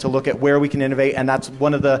to look at where we can innovate, and that's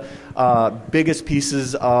one of the biggest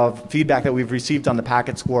pieces of feedback that we've received on the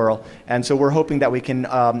Packet Squirrel. And so we're hoping that we can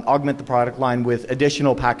augment the product line with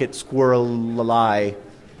additional Packet Squirrels.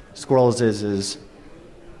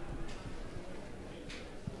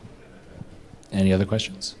 Any other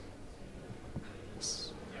questions?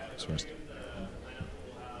 First.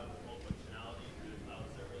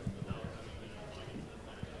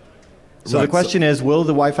 So the question is, will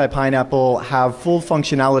the Wi-Fi Pineapple have full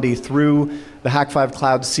functionality through the Hak5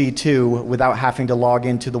 Cloud C2 without having to log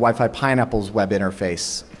into the Wi-Fi Pineapple's web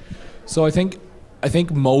interface? So I think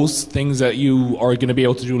most things that you are going to be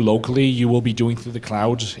able to do locally, you will be doing through the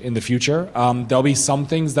cloud in the future. There'll be some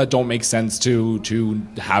things that don't make sense to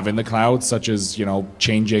have in the cloud, such as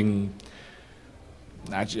changing.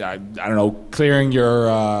 Actually, I don't know, clearing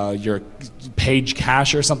your page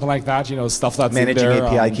cache or something like that. Stuff that's managing in there,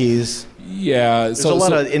 API keys. Yeah, there's a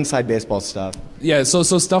lot of inside baseball stuff. Yeah, so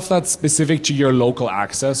stuff that's specific to your local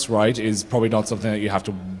access, right, is probably not something that you have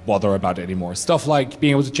to bother about anymore. Stuff like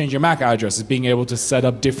being able to change your MAC addresses, being able to set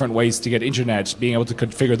up different ways to get internet, being able to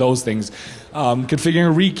configure those things,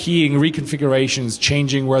 configuring rekeying, reconfigurations,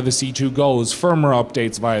 changing where the C2 goes, firmware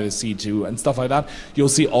updates via the C2, and stuff like that. You'll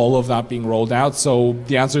see all of that being rolled out. So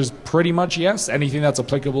the answer is pretty much yes. Anything that's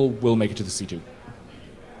applicable will make it to the C2.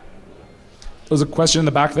 There was a question in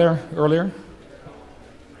the back there earlier.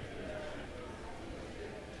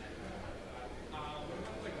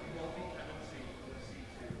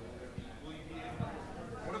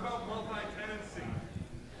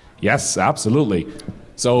 Yes, absolutely.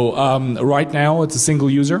 So right now it's a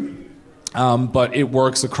single user, but it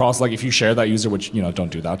works across, like if you share that user, which,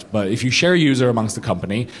 don't do that, but if you share a user amongst the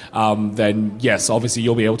company, then yes, obviously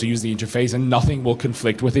you'll be able to use the interface and nothing will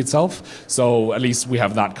conflict with itself. So at least we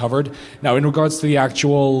have that covered. Now, in regards to the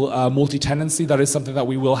actual multi-tenancy, that is something that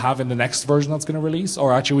we will have in the next version that's going to release,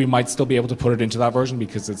 or actually we might still be able to put it into that version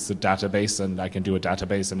because it's a database and I can do a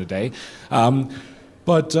database in a day.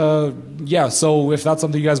 Yeah, so if that's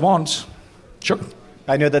something you guys want, sure.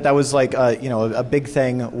 I know that was like a big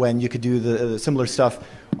thing when you could do the similar stuff,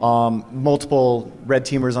 multiple red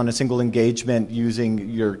teamers on a single engagement using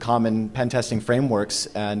your common pen testing frameworks,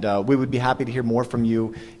 and we would be happy to hear more from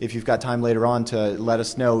you if you've got time later on to let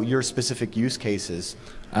us know your specific use cases.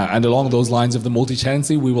 And along those lines of the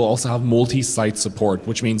multi-tenancy, we will also have multi-site support,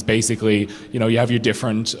 which means basically, you have your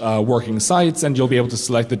different working sites, and you'll be able to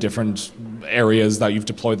select the different areas that you've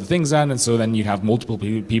deployed the things in, and so then you have multiple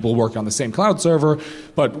people working on the same cloud server,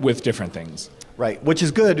 but with different things. Right, which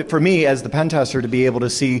is good for me as the pen tester to be able to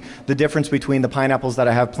see the difference between the pineapples that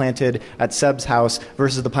I have planted at Seb's house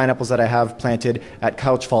versus the pineapples that I have planted at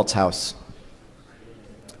Couchfault's house.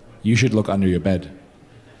 You should look under your bed.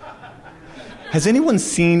 Has anyone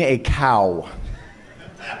seen a cow?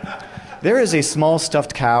 There is a small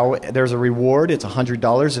stuffed cow. There's a reward. It's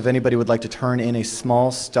 $100 if anybody would like to turn in a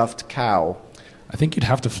small stuffed cow. I think you'd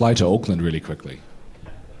have to fly to Oakland really quickly.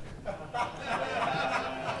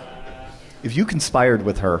 If you conspired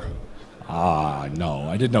with her. Ah, no,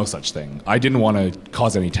 I did no such thing. I didn't want to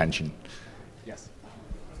cause any tension. Yes.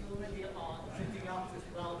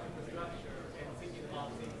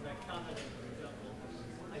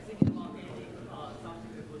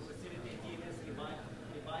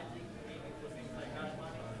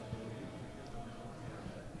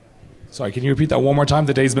 Sorry, can you repeat that one more time?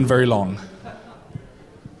 The day's been very long.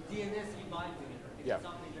 Yeah.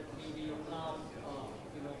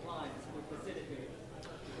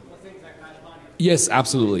 Yes,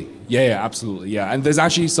 absolutely. Yeah, absolutely. Yeah, and there's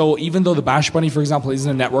actually, so even though the Bash Bunny, for example,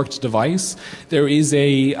 isn't a networked device, there is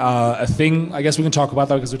a thing. I guess we can talk about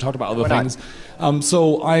that because we talked about other things.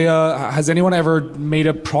 Has anyone ever made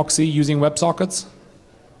a proxy using WebSockets?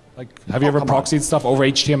 Like, have you ever proxied stuff over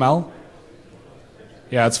HTML?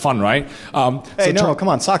 Yeah, it's fun, right? Hey, no, come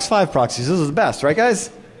on, SOX 5 proxies. This is the best, right, guys?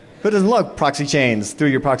 Who doesn't love proxy chains through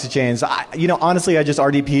your proxy chains? Honestly, I just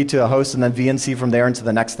RDP to a host and then VNC from there into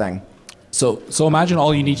the next thing. So imagine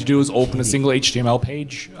all you need to do is open a single HTML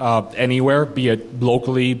page anywhere, be it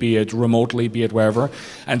locally, be it remotely, be it wherever,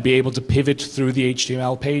 and be able to pivot through the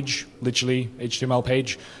HTML page, literally HTML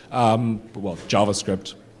page,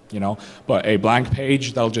 JavaScript, but a blank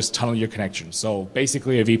page that'll just tunnel your connection. So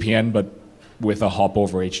basically a VPN, but with a hop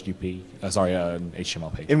over an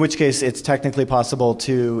HTML page. In which case, it's technically possible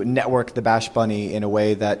to network the Bash Bunny in a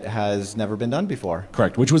way that has never been done before.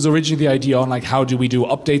 Correct, which was originally the idea on like how do we do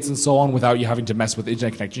updates and so on without you having to mess with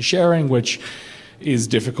internet connection sharing, which is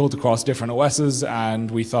difficult across different OSs.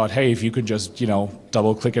 And we thought, hey, if you could just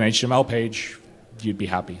double click an HTML page, you'd be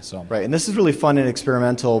happy. So right, and this is really fun and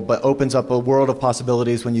experimental, but opens up a world of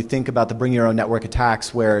possibilities when you think about the bring your own network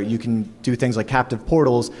attacks, where you can do things like captive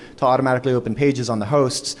portals to automatically open pages on the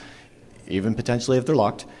hosts, even potentially if they're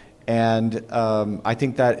locked. And I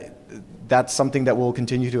think that that's something that we'll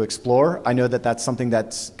continue to explore. I know that that's something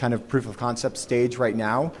that's kind of proof of concept stage right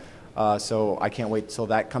now. So I can't wait till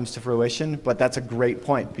that comes to fruition. But that's a great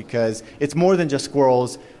point, because it's more than just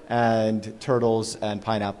squirrels and turtles and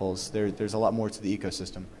pineapples. There's a lot more to the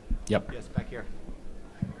ecosystem. Yep. Yes, back here.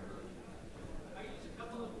 I used a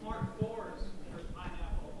couple of Mark IVs for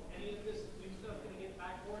Pineapple. Any of this new stuff going to get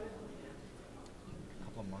backported?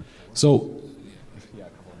 So,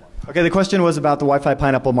 okay, the question was about the Wi-Fi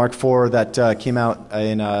Pineapple Mark IV that came out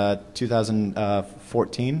in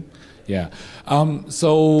 2014. Yeah.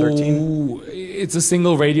 So 13? it's a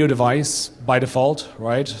single radio device by default,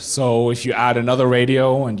 right? So if you add another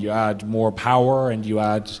radio and you add more power and you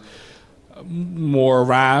add more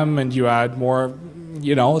RAM and you add more,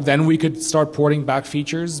 then we could start porting back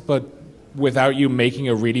features, but without you making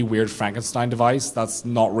a really weird Frankenstein device that's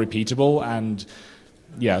not repeatable. And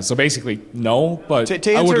yeah, so basically no, but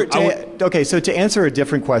to answer a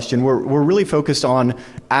different question, we're really focused on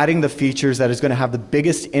adding the features that is going to have the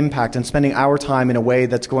biggest impact and spending our time in a way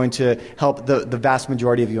that's going to help the vast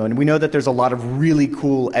majority of you. And we know that there's a lot of really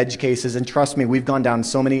cool edge cases, and trust me, we've gone down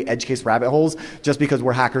so many edge case rabbit holes just because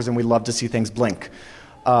we're hackers and we love to see things blink.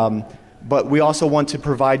 But we also want to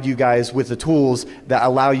provide you guys with the tools that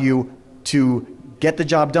allow you to get the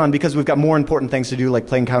job done, because we've got more important things to do, like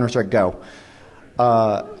playing Counter-Strike Go.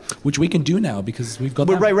 Which we can do now because we've got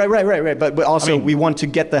Right. But also we want to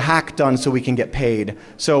get the hack done so we can get paid.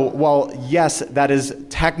 So while, yes, that is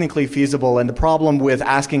technically feasible, and the problem with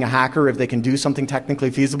asking a hacker if they can do something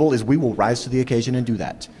technically feasible is we will rise to the occasion and do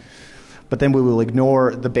that. But then we will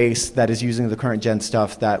ignore the base that is using the current gen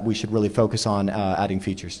stuff that we should really focus on adding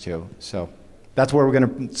features to. So that's where we're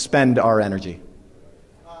going to spend our energy.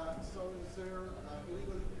 So is there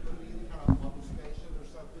illegal going to be any kind of obfuscation or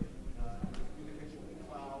something? Communication with the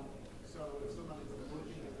cloud. So if somebody's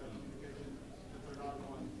looking at that communication, that they're not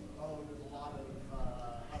going, oh, there's a lot of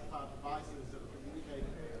Hak5 devices that are communicating.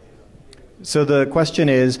 So the question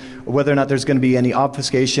is whether or not there's going to be any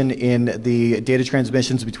obfuscation in the data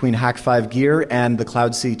transmissions between Hak5 Gear and the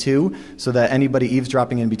Cloud C2, so that anybody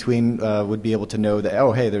eavesdropping in between would be able to know that,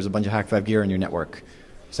 oh, hey, there's a bunch of Hak5 Gear in your network.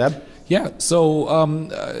 Seb? Yeah, so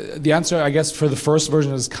the answer, I guess, for the first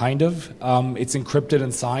version is kind of. It's encrypted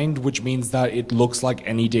and signed, which means that it looks like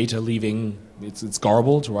any data leaving, it's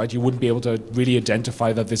garbled, right? You wouldn't be able to really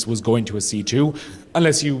identify that this was going to a C2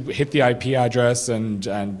 unless you hit the IP address and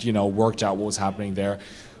worked out what was happening there.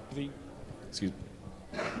 Excuse me.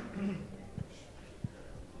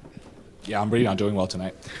 Yeah, I'm really not doing well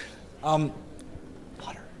tonight.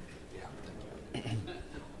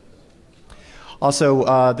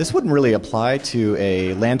 Also, this wouldn't really apply to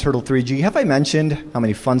a Land Turtle 3G. Have I mentioned how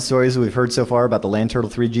many fun stories we've heard so far about the Land Turtle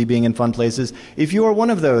 3G being in fun places? If you are one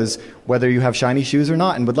of those, whether you have shiny shoes or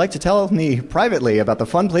not, and would like to tell me privately about the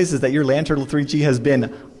fun places that your Land Turtle 3G has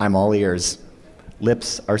been, I'm all ears.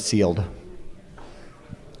 Lips are sealed.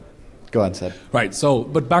 Go on, Seb. Right. So,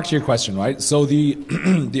 but back to your question, right? So the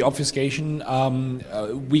the obfuscation,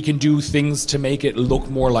 we can do things to make it look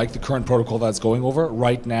more like the current protocol that's going over.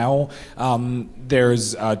 Right now,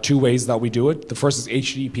 there's two ways that we do it. The first is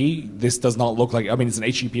HTTP. This does not look like, it's an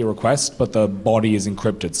HTTP request, but the body is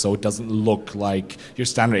encrypted, so it doesn't look like your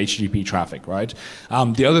standard HTTP traffic, right?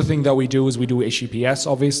 The other thing that we do is we do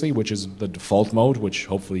HTTPS, obviously, which is the default mode, which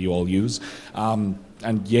hopefully you all use. And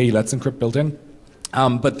yay, Let's Encrypt built in.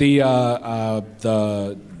 But I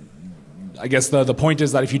guess the point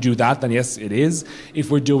is that if you do that, then yes, it is. If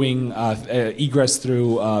we're doing egress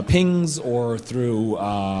through pings or through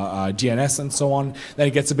DNS and so on, then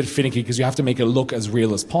it gets a bit finicky because you have to make it look as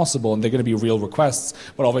real as possible, and they're going to be real requests.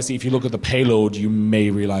 But obviously, if you look at the payload, you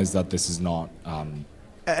may realize that this is not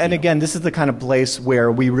And again, this is the kind of place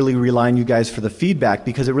where we really rely on you guys for the feedback,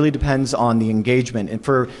 because it really depends on the engagement. And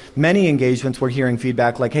for many engagements, we're hearing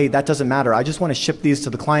feedback like, hey, that doesn't matter. I just want to ship these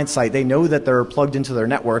to the client site. They know that they're plugged into their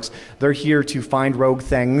networks. They're here to find rogue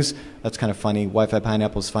things. That's kind of funny. Wi-Fi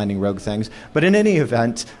Pineapple's finding rogue things. But in any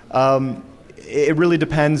event, it really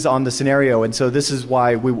depends on the scenario. And so this is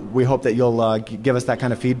why we hope that you'll give us that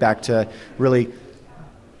kind of feedback to really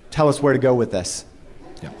tell us where to go with this.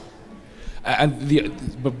 And the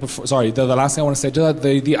last thing I want to say to that,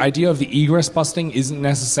 the idea of the egress busting isn't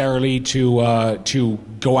necessarily to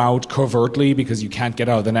go out covertly because you can't get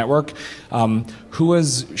out of the network. Who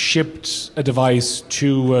has shipped a device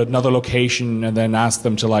to another location and then asked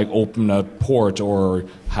them to like open a port, or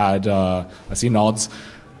had I see nods.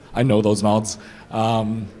 I know those nods.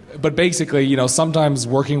 But basically, you know, sometimes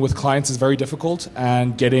working with clients is very difficult,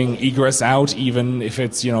 and getting egress out, even if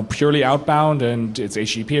it's, you know, purely outbound and it's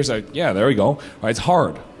HTTP, it's like, yeah, there we go. Right? It's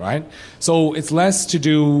hard, right? So it's less to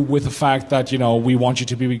do with the fact that, you know, we want you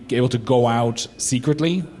to be able to go out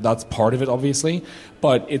secretly. That's part of it, obviously.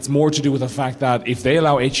 But it's more to do with the fact that if they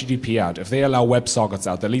allow HTTP out, if they allow WebSockets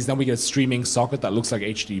out, at least then we get a streaming socket that looks like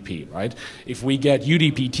HTTP, right? If we get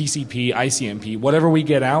UDP, TCP, ICMP, whatever we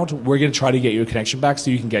get out, we're going to try to get you a connection back so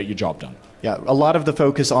you can get your job done. Yeah, a lot of the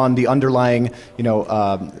focus on the underlying, you know,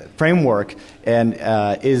 framework and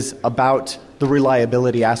is about the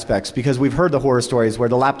reliability aspects, because we've heard the horror stories where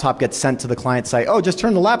the laptop gets sent to the client site. Oh, just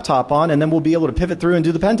turn the laptop on, and then we'll be able to pivot through and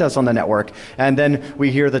do the pen test on the network. And then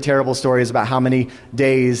we hear the terrible stories about how many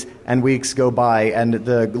days and weeks go by, and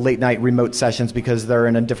the late night remote sessions because they're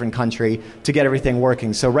in a different country to get everything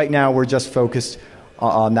working. So right now we're just focused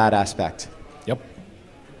on that aspect. Yep.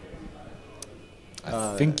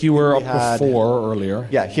 I think you were up before earlier.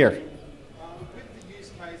 Yeah, here. With the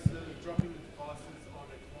use case of dropping the devices on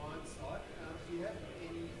a client site, do you have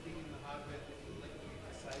anything in the hardware that will let you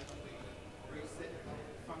disably reset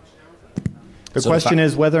functionality? The question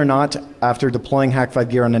is whether or not, after deploying Hak5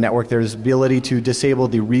 Gear on the network, there's ability to disable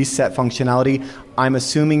the reset functionality. I'm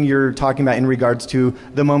assuming you're talking about in regards to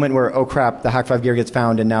the moment where, oh crap, the Hak5 Gear gets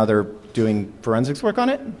found and now they're doing forensics work on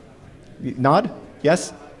it? Nod?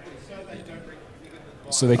 Yes?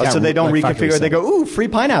 So they don't reconfigure. They go, ooh, free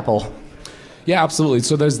Pineapple. Yeah, absolutely.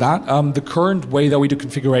 So there's that. The current way that we do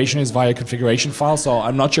configuration is via configuration file. So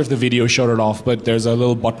I'm not sure if the video showed it off, but there's a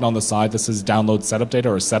little button on the side that says download setup data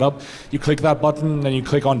or setup. You click that button, then you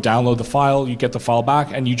click on download the file, you get the file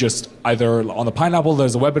back, and you just either on the Pineapple,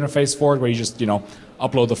 there's a web interface for it where you just, you know,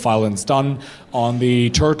 upload the file and it's done. On the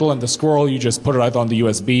Turtle and the Squirrel, you just put it either on the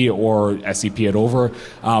USB or SCP it over.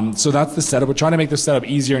 So that's the setup. We're trying to make the setup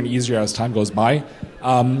easier and easier as time goes by.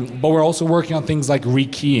 But we're also working on things like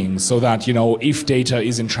rekeying, so that, you know, if data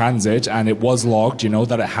is in transit and it was logged, you know,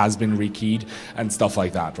 that it has been rekeyed and stuff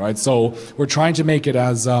like that, right? So we're trying to make it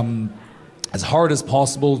as hard as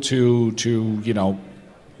possible to you know,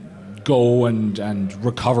 go and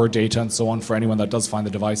recover data and so on for anyone that does find the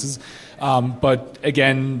devices. But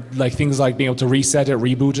again, like things like being able to reset it,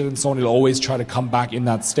 reboot it, and so on, it'll always try to come back in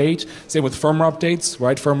that state. Same with firmware updates,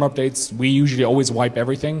 right? Firmware updates, we usually always wipe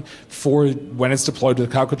everything. For when it's deployed to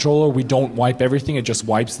the cloud controller, we don't wipe everything. It just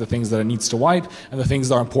wipes the things that it needs to wipe and the things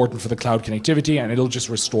that are important for the cloud connectivity, and it'll just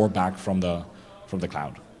restore back from the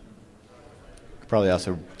cloud. Probably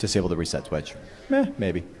also disable the reset switch.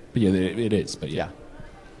 Maybe. But yeah, it is. But yeah.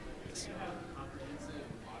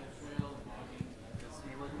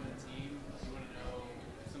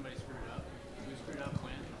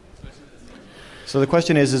 So the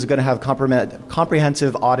question is it going to have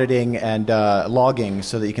comprehensive auditing and logging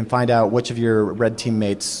so that you can find out which of your red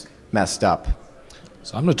teammates messed up?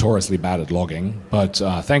 So I'm notoriously bad at logging, but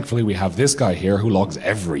thankfully we have this guy here who logs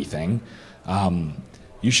everything.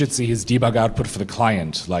 You should see his debug output for the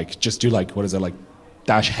client. Like, just do like, what is it, like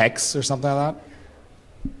 -hex or something like that?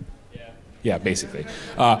 Yeah, basically.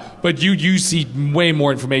 But you see way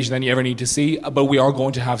more information than you ever need to see. But we are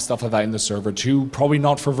going to have stuff like that in the server too. Probably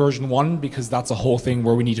not for version 1, because that's a whole thing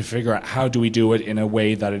where we need to figure out how do we do it in a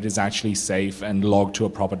way that it is actually safe and logged to a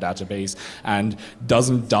proper database and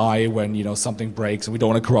doesn't die when, you know, something breaks, and we don't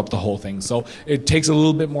want to corrupt the whole thing. So it takes a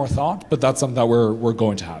little bit more thought, but that's something that we're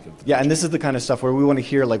going to have. Yeah, and this is the kind of stuff where we want to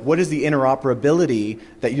hear, like, what is the interoperability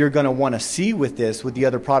that you're going to want to see with this, with the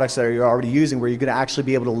other products that you're already using, where you're going to actually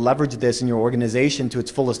be able to leverage this in your organization to its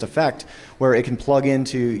fullest effect, where it can plug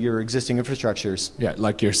into your existing infrastructures. Yeah,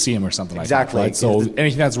 like your SIEM or something exactly. Like that. Right? So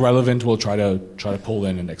anything that's relevant, we'll try to pull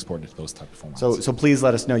in and export into those type of formats. So please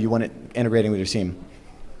let us know you want it integrating with your SIEM.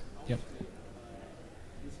 Yep.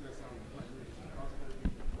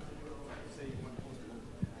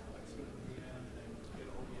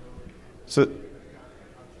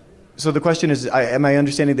 So the question is, am I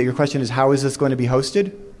understanding that your question is how is this going to be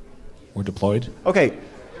hosted? Or deployed. Okay.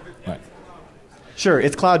 Right. Sure,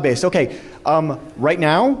 it's cloud-based. Okay, right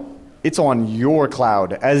now, it's on your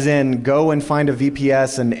cloud, as in go and find a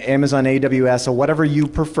VPS and Amazon AWS or whatever you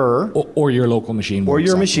prefer. Or your local machine. Or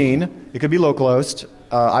your machine. It could be localhost.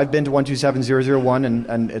 I've been to 127.0.0.1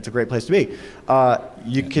 and it's a great place to be.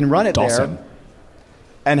 You can run it there.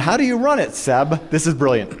 And how do you run it, Seb? This is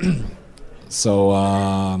brilliant. So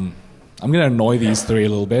I'm going to annoy these three a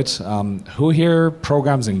little bit. Who here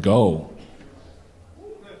programs in Go?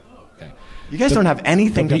 Okay. You guys don't have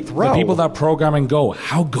anything to throw. The people that program in Go,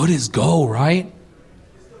 how good is Go, right?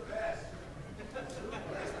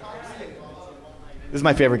 This is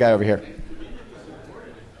my favorite guy over here.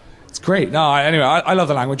 It's great. No, anyway, I love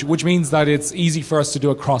the language, which means that it's easy for us to do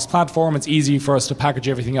a cross-platform. It's easy for us to package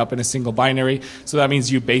everything up in a single binary. So that means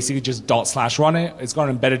you basically just /run it. It's got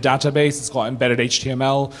an embedded database. It's got embedded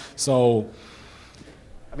HTML. So,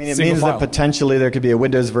 I mean, it means that potentially there could be a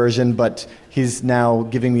Windows version, but he's now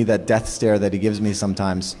giving me that death stare that he gives me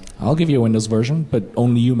sometimes. I'll give you a Windows version, but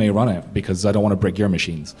only you may run it because I don't want to break your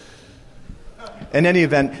machines. In any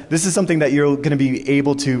event, this is something that you're going to be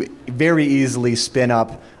able to very easily spin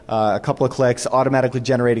up. A couple of clicks, automatically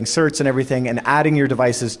generating certs and everything, and adding your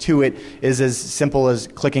devices to it is as simple as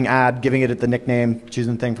clicking add, giving it the nickname,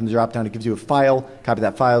 choosing the thing from the dropdown. It gives you a file, copy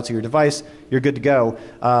that file to your device, you're good to go.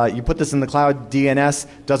 You put this in the cloud, DNS,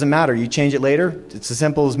 doesn't matter. You change it later, it's as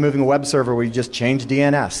simple as moving a web server where you just change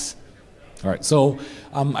DNS. All right, so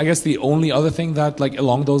I guess the only other thing that, like,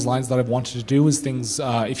 along those lines that I've wanted to do is things,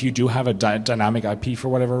 if you do have a dynamic IP for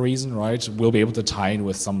whatever reason, right, we'll be able to tie in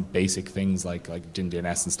with some basic things like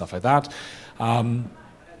DNS and stuff like that.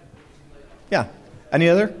 Yeah. Any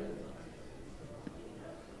other?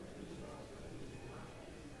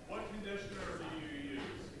 What conditioner do you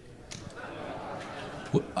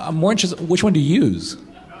use? I'm more interested, which one do you use?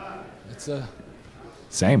 It's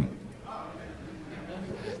same.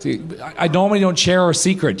 See, I normally don't share our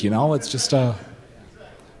secret, you know, it's just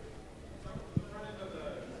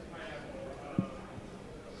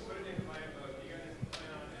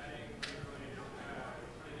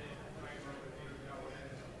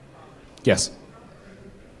Yes.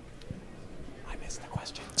 I missed the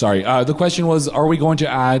question. Sorry, the question was, are we going to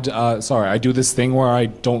add, sorry, I do this thing where I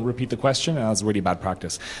don't repeat the question, and that's really bad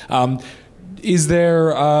practice. Is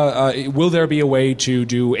there, will there be a way to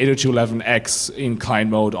do 802.11x in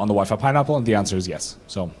client mode on the Wi-Fi Pineapple? And the answer is yes.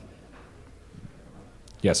 So,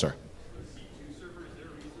 yes, sir.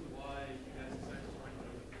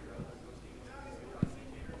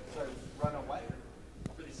 Run a what?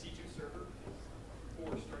 For the C2 server,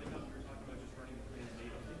 for starting up, you're talking about just running the command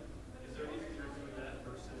natively. Is there anything you're doing that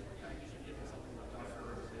versus packaging it in something like Docker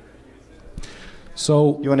or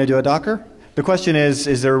So, you want to do a Docker? The question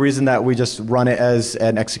is there a reason that we just run it as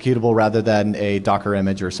an executable rather than a Docker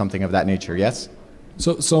image or something of that nature? Yes?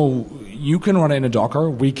 So you can run it in a Docker.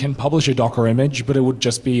 We can publish a Docker image, but it would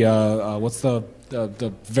just be, what's the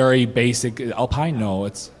very basic, Alpine? No,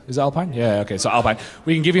 is it Alpine? Yeah, okay, so Alpine.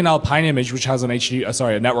 We can give you an Alpine image which has an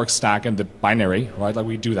a network stack and the binary, right? Like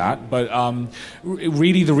we do that. But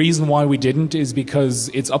really the reason why we didn't is because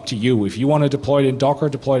it's up to you. If you want to deploy it in Docker,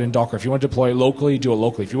 deploy it in Docker. If you want to deploy it locally, do it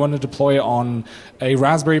locally. If you want to deploy it on a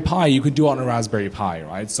Raspberry Pi, you could do it on a Raspberry Pi,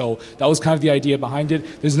 right? So that was kind of the idea behind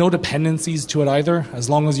it. There's no dependencies to it either, as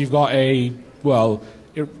long as you've got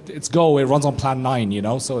it's Go, it runs on Plan 9, you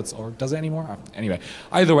know, so or does it anymore? Anyway,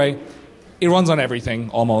 either way, it runs on everything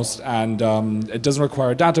almost, and it doesn't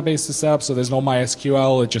require a database to set up, so there's no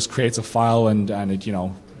MySQL, it just creates a file and it, you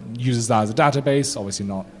know, uses that as a database, obviously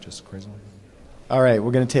not just crazy. All right,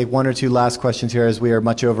 we're going to take one or two last questions here as we are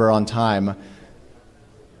much over on time.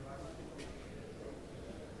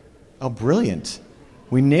 Oh, brilliant.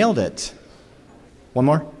 We nailed it. One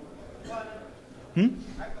more?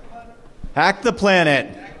 Hack the planet.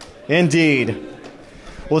 Indeed.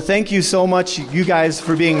 Well, thank you so much, you guys,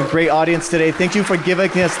 for being a great audience today. Thank you for giving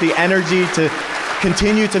us the energy to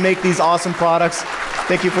continue to make these awesome products.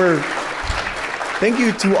 Thank you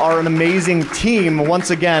to our amazing team,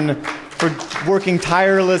 once again, for working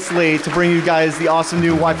tirelessly to bring you guys the awesome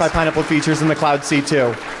new Wi-Fi Pineapple features in the Cloud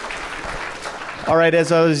C2. All right,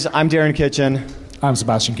 as always, I'm Darren Kitchen. I'm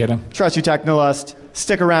Sebastian Kinne. Trust you, Technolust.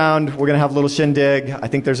 Stick around. We're going to have a little shindig. I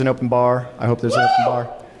think there's an open bar. I hope there's an open bar.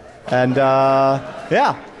 And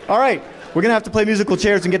yeah, all right. We're going to have to play musical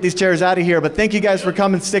chairs and get these chairs out of here. But thank you guys for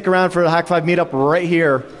coming. Stick around for the Hak5 meetup right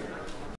here.